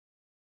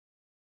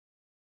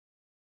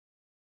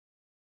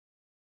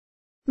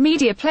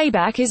Media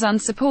playback is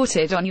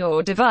unsupported on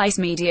your device.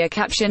 Media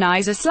caption: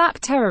 Isa slap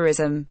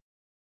terrorism.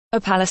 A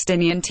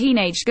Palestinian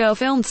teenage girl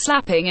filmed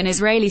slapping an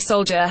Israeli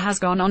soldier has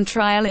gone on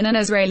trial in an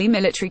Israeli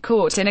military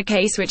court in a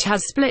case which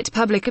has split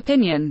public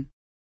opinion.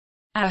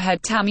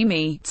 Ahed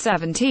Tamimi,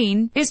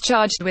 17, is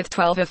charged with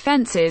 12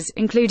 offenses,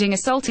 including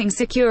assaulting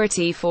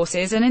security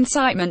forces and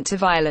incitement to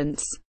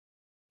violence.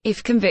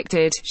 If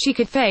convicted, she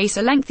could face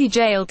a lengthy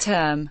jail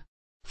term.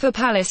 For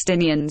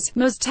Palestinians,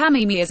 Ms.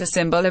 Tamimi is a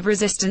symbol of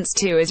resistance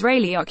to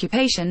Israeli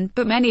occupation,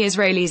 but many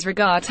Israelis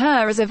regard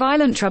her as a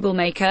violent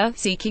troublemaker,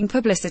 seeking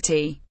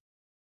publicity.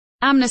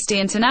 Amnesty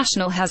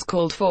International has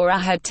called for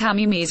Ahed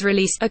Tamimi's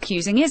release,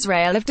 accusing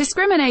Israel of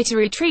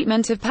discriminatory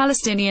treatment of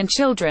Palestinian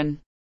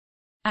children.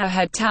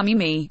 Ahed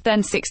Tamimi,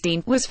 then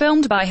 16, was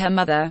filmed by her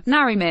mother,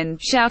 Nariman,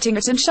 shouting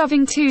at and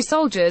shoving two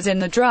soldiers in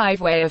the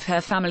driveway of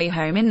her family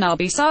home in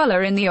Nabi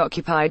Saleh in the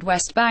occupied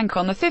West Bank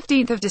on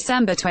 15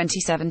 December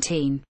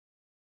 2017.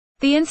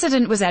 The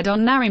incident was aired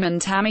on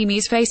Nariman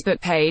Tamimi's Facebook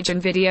page, and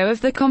video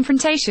of the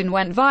confrontation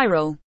went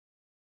viral.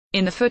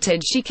 In the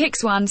footage, she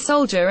kicks one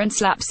soldier and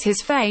slaps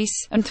his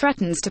face, and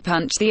threatens to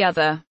punch the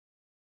other.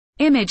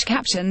 Image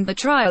caption: The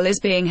trial is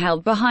being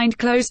held behind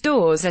closed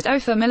doors at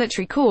Ofer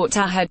Military Court.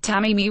 Ahed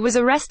Tamimi was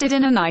arrested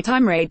in a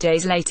nighttime raid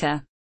days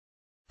later.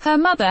 Her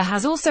mother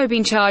has also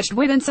been charged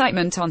with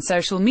incitement on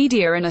social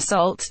media and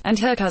assault, and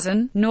her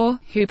cousin, Noor,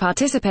 who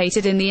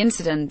participated in the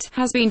incident,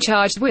 has been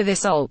charged with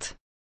assault.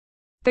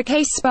 The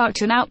case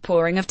sparked an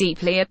outpouring of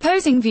deeply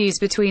opposing views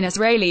between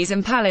Israelis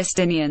and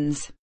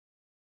Palestinians.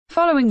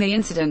 Following the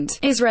incident,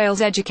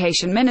 Israel's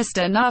education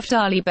minister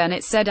Naftali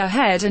Bennett said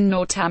Ahed and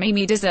Noor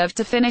Tamimi deserved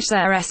to finish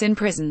their S in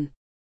prison.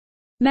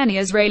 Many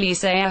Israelis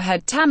say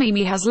Ahed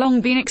Tamimi has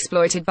long been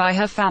exploited by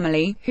her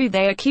family, who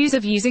they accuse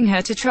of using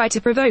her to try to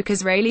provoke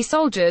Israeli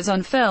soldiers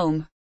on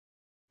film.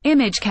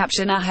 Image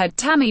caption: Ahed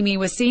Tamimi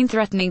was seen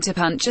threatening to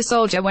punch a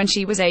soldier when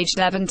she was aged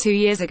 11 2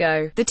 years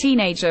ago. The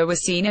teenager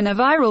was seen in a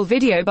viral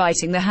video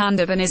biting the hand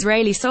of an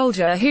Israeli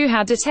soldier who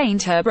had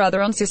detained her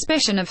brother on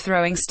suspicion of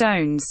throwing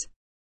stones.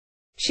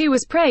 She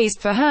was praised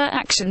for her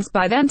actions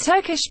by then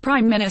Turkish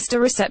Prime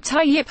Minister Recep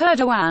Tayyip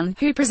Erdogan,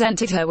 who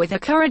presented her with a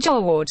Courage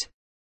Award.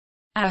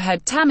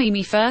 Ahed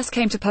Tamimi first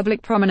came to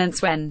public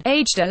prominence when,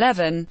 aged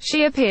 11,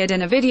 she appeared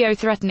in a video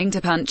threatening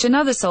to punch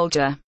another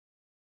soldier.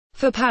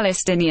 For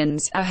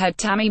Palestinians, Ahed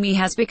Tamimi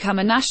has become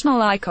a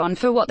national icon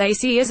for what they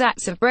see as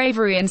acts of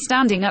bravery in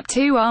standing up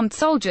to armed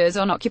soldiers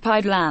on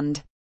occupied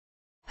land.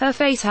 Her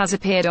face has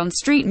appeared on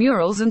street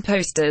murals and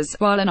posters,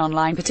 while an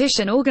online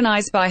petition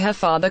organized by her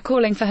father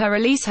calling for her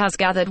release has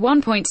gathered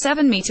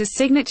 1.7 million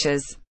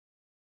signatures.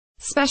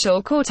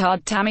 Special Court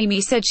Ahed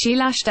Tamimi said she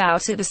lashed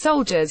out at the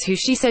soldiers who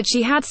she said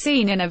she had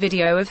seen in a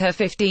video of her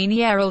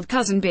 15-year-old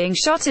cousin being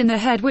shot in the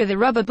head with a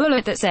rubber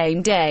bullet that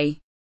same day.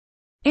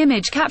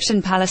 Image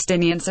caption: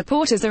 Palestinian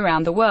supporters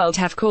around the world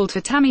have called for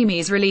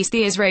Tamimi's release.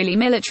 The Israeli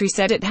military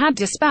said it had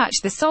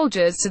dispatched the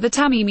soldiers to the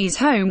Tamimi's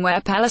home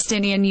where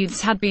Palestinian youths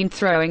had been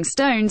throwing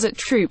stones at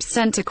troops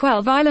sent to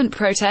quell violent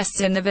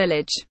protests in the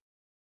village.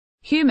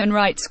 Human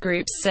rights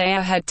groups say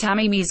Ahed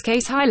Tamimi's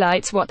case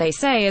highlights what they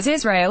say is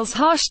Israel's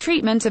harsh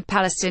treatment of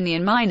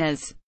Palestinian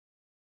minors.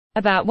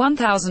 About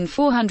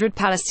 1,400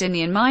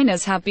 Palestinian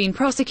minors have been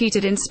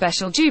prosecuted in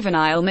special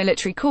juvenile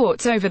military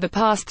courts over the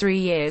past 3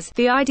 years,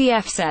 the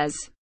IDF says.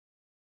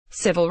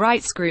 Civil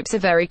rights groups are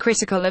very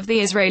critical of the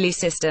Israeli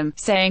system,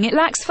 saying it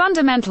lacks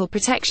fundamental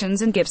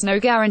protections and gives no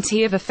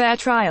guarantee of a fair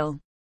trial.